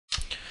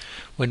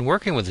When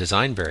working with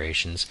design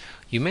variations,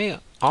 you may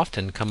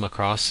often come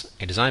across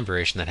a design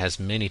variation that has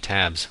many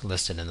tabs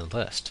listed in the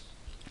list.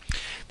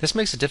 This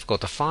makes it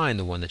difficult to find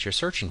the one that you're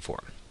searching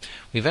for.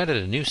 We've added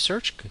a new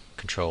search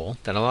control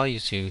that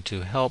allows you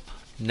to help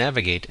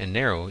navigate and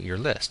narrow your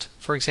list.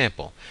 For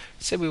example,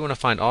 say we want to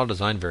find all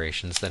design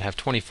variations that have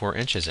 24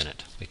 inches in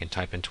it. We can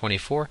type in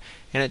 24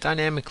 and it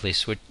dynamically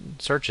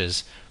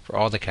searches for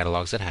all the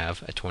catalogs that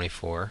have a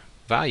 24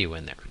 value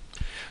in there.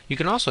 You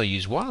can also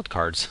use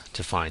wildcards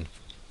to find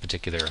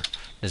particular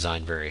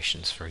design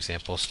variations. For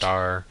example,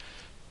 star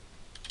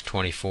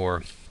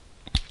 24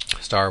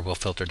 star will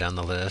filter down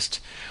the list.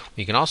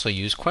 We can also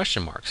use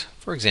question marks.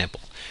 For example,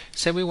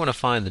 say we want to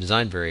find the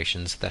design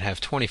variations that have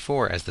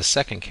 24 as the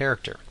second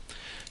character.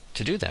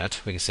 To do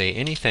that, we can say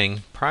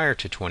anything prior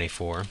to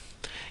 24,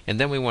 and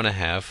then we want to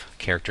have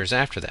characters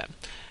after that.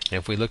 And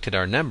if we looked at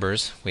our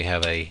numbers, we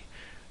have a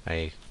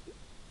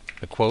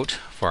quote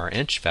for our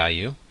inch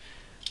value,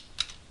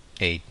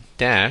 a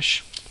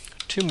dash,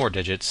 2 more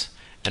digits,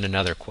 and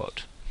another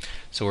quote.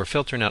 So we're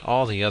filtering out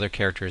all the other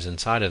characters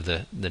inside of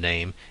the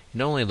name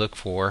and only look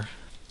for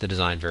the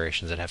design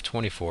variations that have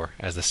 24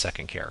 as the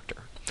second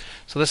character.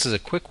 So this is a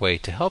quick way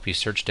to help you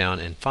search down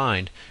and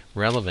find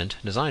relevant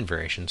design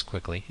variations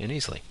quickly and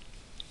easily.